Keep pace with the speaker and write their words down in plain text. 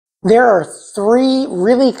There are three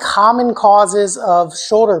really common causes of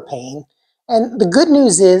shoulder pain, and the good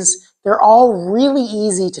news is they're all really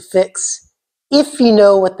easy to fix if you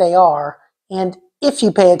know what they are and if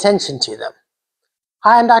you pay attention to them.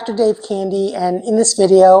 Hi, I'm Dr. Dave Candy, and in this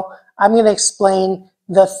video, I'm going to explain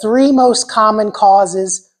the three most common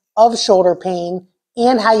causes of shoulder pain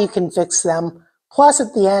and how you can fix them. Plus,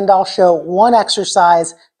 at the end, I'll show one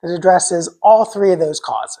exercise that addresses all three of those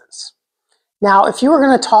causes. Now, if you were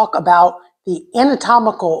going to talk about the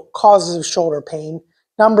anatomical causes of shoulder pain,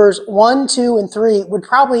 numbers 1, 2, and 3 would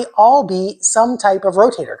probably all be some type of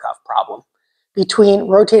rotator cuff problem. Between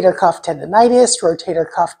rotator cuff tendonitis, rotator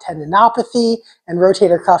cuff tendinopathy, and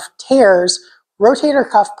rotator cuff tears, rotator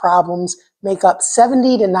cuff problems make up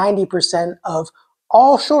 70 to 90% of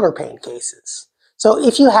all shoulder pain cases. So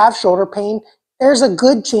if you have shoulder pain, there's a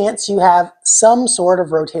good chance you have some sort of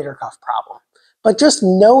rotator cuff problem. But just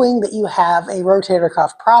knowing that you have a rotator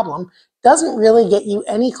cuff problem doesn't really get you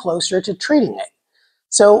any closer to treating it.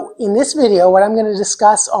 So in this video, what I'm going to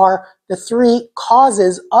discuss are the three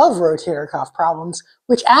causes of rotator cuff problems,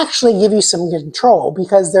 which actually give you some control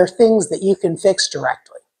because they're things that you can fix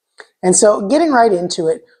directly. And so getting right into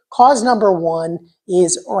it, cause number one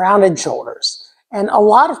is rounded shoulders. And a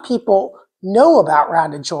lot of people know about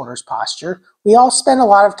rounded shoulders posture. We all spend a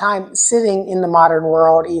lot of time sitting in the modern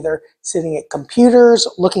world, either sitting at computers,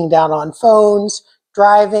 looking down on phones,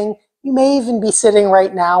 driving. You may even be sitting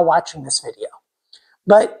right now watching this video.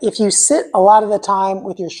 But if you sit a lot of the time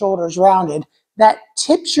with your shoulders rounded, that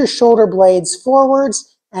tips your shoulder blades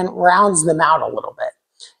forwards and rounds them out a little bit.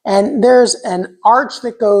 And there's an arch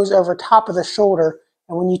that goes over top of the shoulder,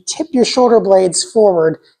 and when you tip your shoulder blades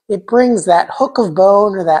forward, it brings that hook of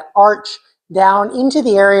bone or that arch down into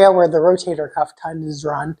the area where the rotator cuff tendons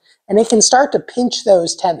run, and it can start to pinch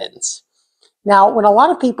those tendons. Now, when a lot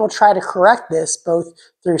of people try to correct this, both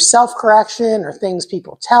through self-correction or things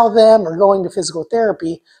people tell them or going to physical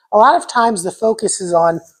therapy, a lot of times the focus is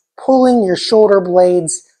on pulling your shoulder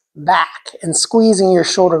blades back and squeezing your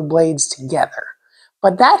shoulder blades together.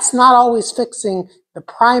 But that's not always fixing the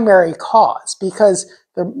primary cause, because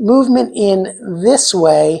the movement in this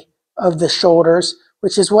way of the shoulders,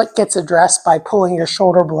 which is what gets addressed by pulling your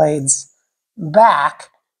shoulder blades back,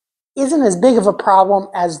 isn't as big of a problem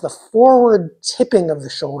as the forward tipping of the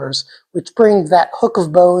shoulders, which brings that hook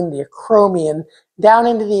of bone, the acromion, down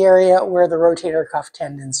into the area where the rotator cuff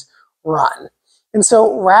tendons run. And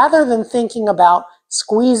so rather than thinking about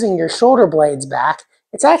squeezing your shoulder blades back,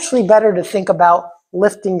 it's actually better to think about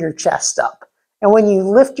lifting your chest up. And when you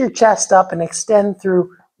lift your chest up and extend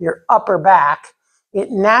through your upper back, it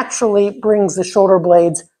naturally brings the shoulder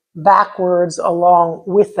blades backwards along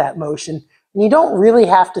with that motion. And you don't really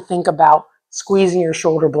have to think about squeezing your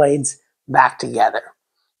shoulder blades back together.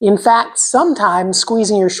 In fact, sometimes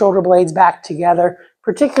squeezing your shoulder blades back together,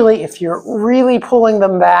 particularly if you're really pulling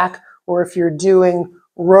them back or if you're doing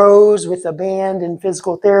rows with a band in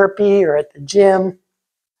physical therapy or at the gym,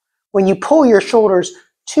 when you pull your shoulders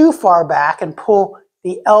too far back and pull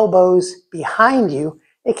the elbows behind you,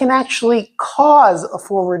 it can actually cause a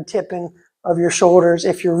forward tipping of your shoulders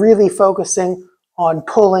if you're really focusing on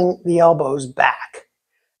pulling the elbows back.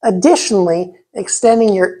 Additionally,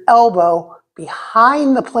 extending your elbow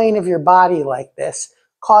behind the plane of your body like this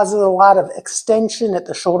causes a lot of extension at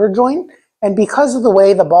the shoulder joint, and because of the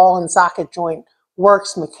way the ball and socket joint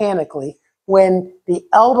works mechanically, when the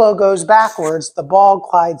elbow goes backwards, the ball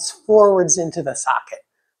glides forwards into the socket,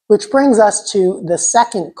 which brings us to the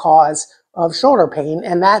second cause of shoulder pain,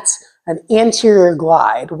 and that's an anterior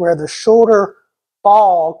glide, where the shoulder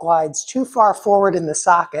ball glides too far forward in the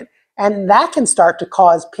socket, and that can start to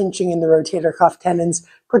cause pinching in the rotator cuff tendons,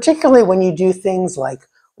 particularly when you do things like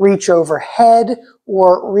reach overhead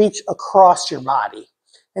or reach across your body.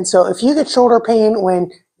 And so if you get shoulder pain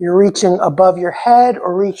when you're reaching above your head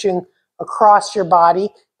or reaching across your body,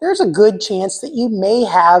 there's a good chance that you may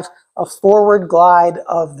have a forward glide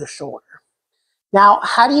of the shoulder. Now,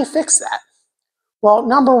 how do you fix that? Well,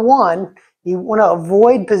 number one, you want to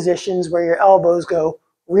avoid positions where your elbows go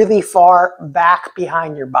really far back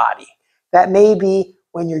behind your body. That may be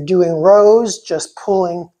when you're doing rows, just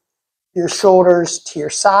pulling your shoulders to your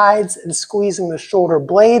sides and squeezing the shoulder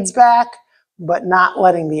blades back, but not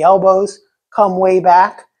letting the elbows come way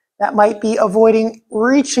back. That might be avoiding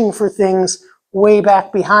reaching for things way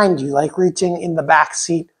back behind you, like reaching in the back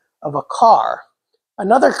seat of a car.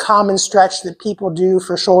 Another common stretch that people do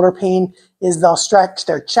for shoulder pain is they'll stretch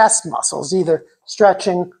their chest muscles, either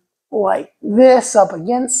stretching like this up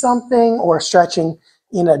against something or stretching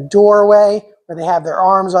in a doorway where they have their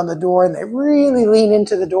arms on the door and they really lean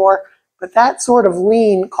into the door. But that sort of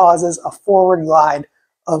lean causes a forward glide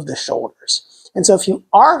of the shoulders. And so if you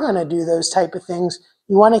are going to do those type of things,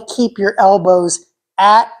 you want to keep your elbows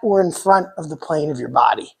at or in front of the plane of your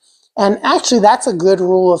body. And actually that's a good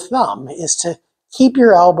rule of thumb, is to keep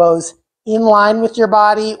your elbows in line with your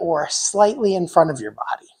body or slightly in front of your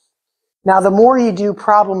body. Now, the more you do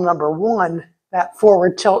problem number one, that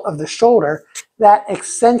forward tilt of the shoulder, that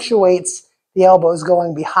accentuates the elbows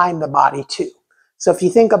going behind the body too. So if you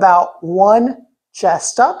think about one,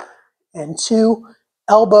 chest up, and two,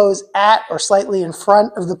 elbows at or slightly in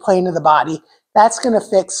front of the plane of the body, that's going to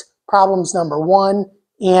fix problems number one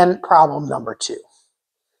and problem number two.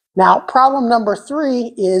 Now, problem number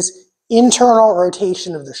three is internal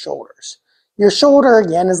rotation of the shoulders. Your shoulder,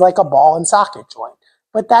 again, is like a ball and socket joint,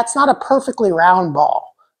 but that's not a perfectly round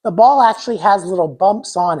ball. The ball actually has little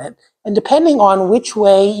bumps on it, and depending on which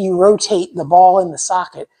way you rotate the ball in the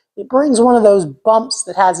socket, it brings one of those bumps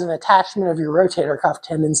that has an attachment of your rotator cuff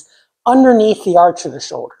tendons underneath the arch of the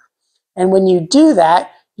shoulder. And when you do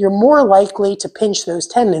that, you're more likely to pinch those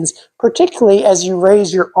tendons, particularly as you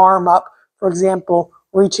raise your arm up, for example,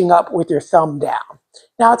 reaching up with your thumb down.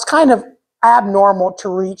 Now, it's kind of abnormal to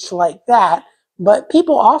reach like that, but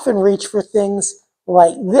people often reach for things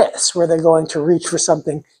like this, where they're going to reach for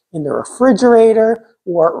something in the refrigerator,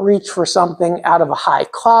 or reach for something out of a high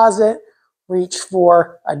closet, reach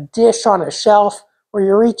for a dish on a shelf, where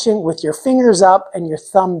you're reaching with your fingers up and your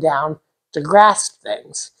thumb down to grasp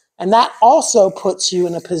things. And that also puts you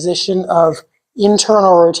in a position of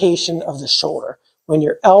internal rotation of the shoulder, when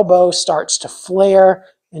your elbow starts to flare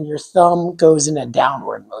and your thumb goes in a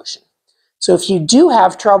downward motion. So if you do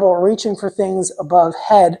have trouble reaching for things above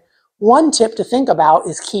head, one tip to think about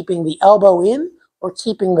is keeping the elbow in or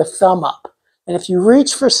keeping the thumb up. And if you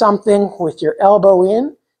reach for something with your elbow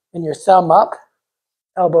in and your thumb up,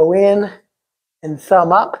 elbow in and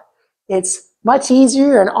thumb up, it's much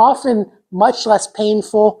easier and often much less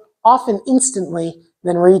painful, often instantly,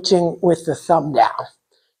 than reaching with the thumb down.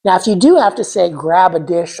 Now, if you do have to, say, grab a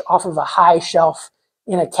dish off of a high shelf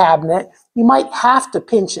in a cabinet, you might have to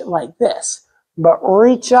pinch it like this, but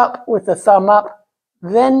reach up with the thumb up,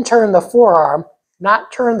 then turn the forearm,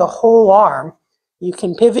 not turn the whole arm. You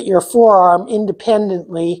can pivot your forearm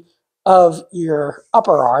independently of your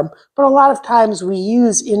upper arm, but a lot of times we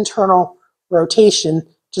use internal rotation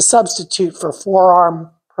to substitute for forearm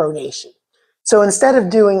pronation. So instead of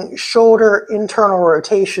doing shoulder internal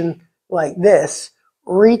rotation like this,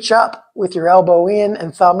 reach up with your elbow in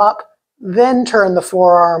and thumb up, then turn the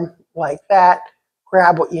forearm like that,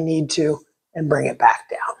 grab what you need to, and bring it back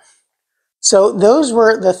down. So those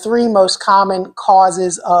were the three most common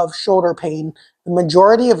causes of shoulder pain, the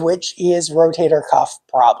majority of which is rotator cuff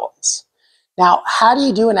problems. Now, how do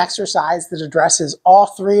you do an exercise that addresses all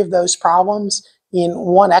three of those problems in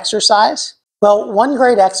one exercise? Well, one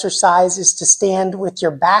great exercise is to stand with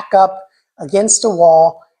your back up against a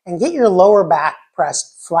wall and get your lower back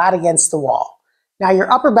pressed flat against the wall. Now,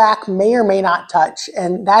 your upper back may or may not touch,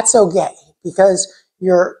 and that's okay, because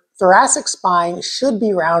your thoracic spine should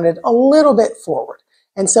be rounded a little bit forward.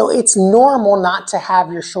 And so it's normal not to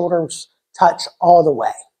have your shoulders touch all the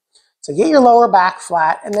way. So get your lower back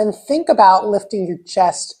flat, and then think about lifting your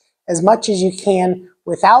chest as much as you can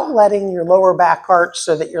without letting your lower back arch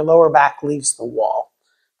so that your lower back leaves the wall.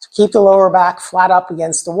 So keep the lower back flat up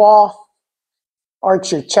against the wall,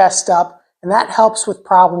 arch your chest up, and that helps with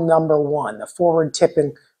problem number one, the forward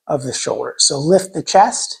tipping of the shoulder. So lift the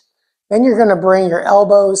chest. Then you're going to bring your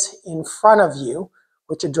elbows in front of you,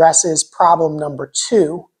 which addresses problem number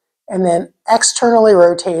two, and then externally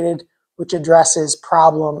rotated, which addresses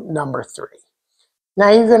problem number three. Now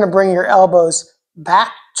you're going to bring your elbows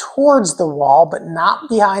back towards the wall, but not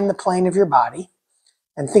behind the plane of your body.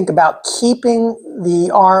 And think about keeping the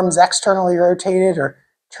arms externally rotated, or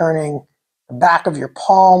turning the back of your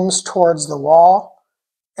palms towards the wall.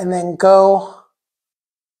 And then go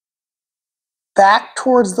back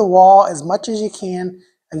towards the wall as much as you can,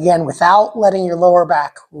 again, without letting your lower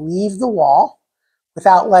back leave the wall,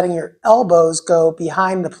 without letting your elbows go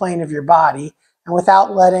behind the plane of your body, and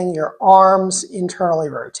without letting your arms internally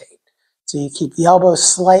rotate. So you keep the elbows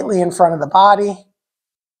slightly in front of the body,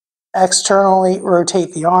 externally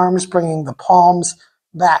rotate the arms, bringing the palms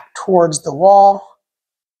back towards the wall,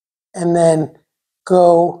 and then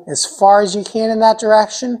go as far as you can in that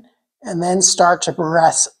direction, and then start to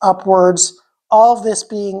progress upwards, all of this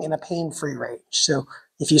being in a pain-free range. So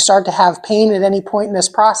if you start to have pain at any point in this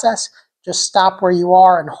process, just stop where you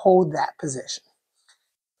are and hold that position.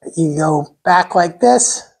 You go back like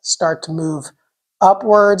this, start to move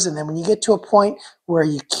upwards, and then when you get to a point where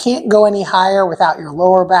you can't go any higher without your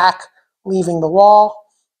lower back leaving the wall,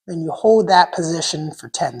 then you hold that position for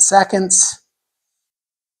 10 seconds.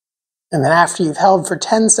 And then after you've held for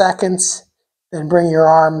 10 seconds, then bring your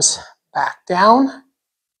arms back down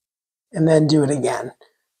and then do it again.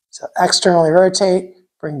 So externally rotate,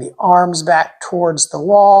 bring the arms back towards the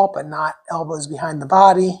wall, but not elbows behind the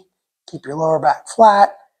body. Keep your lower back flat,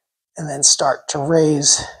 and then start to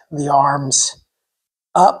raise the arms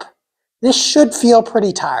up. This should feel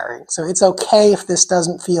pretty tiring, so it's okay if this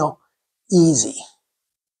doesn't feel easy.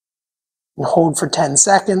 And hold for 10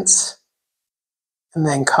 seconds, and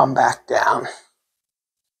then come back down.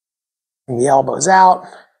 Bring the elbows out,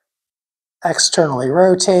 externally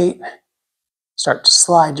rotate, start to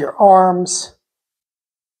slide your arms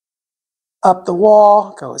up the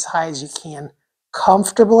wall, go as high as you can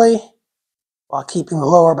comfortably while keeping the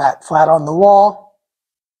lower back flat on the wall.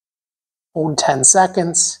 Hold 10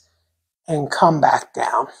 seconds and come back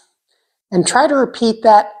down. And try to repeat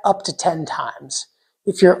that up to 10 times.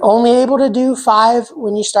 If you're only able to do 5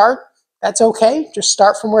 when you start, that's okay. Just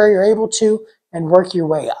start from where you're able to and work your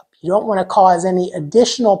way up. You don't want to cause any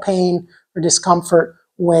additional pain or discomfort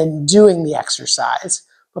when doing the exercise.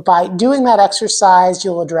 But by doing that exercise,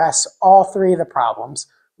 you'll address all 3 of the problems,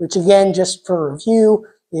 which again, just for review,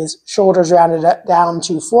 is shoulders rounded down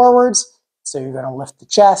too forwards. So you're going to lift the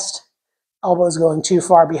chest, elbows going too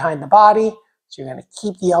far behind the body. So you're going to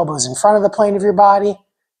keep the elbows in front of the plane of your body,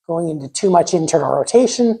 going into too much internal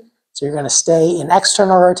rotation. So you're going to stay in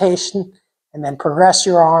external rotation and then progress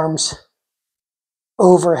your arms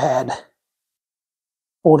overhead,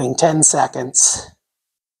 holding 10 seconds,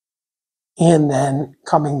 and then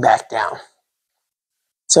coming back down.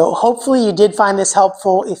 So hopefully you did find this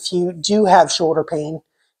helpful if you do have shoulder pain.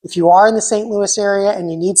 If you are in the St. Louis area and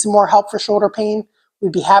you need some more help for shoulder pain,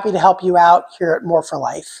 we'd be happy to help you out here at More for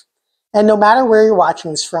Life. And no matter where you're watching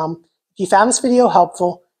this from, if you found this video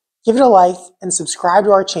helpful, give it a like and subscribe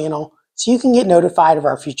to our channel so you can get notified of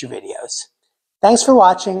our future videos. Thanks for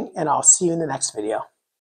watching, and I'll see you in the next video.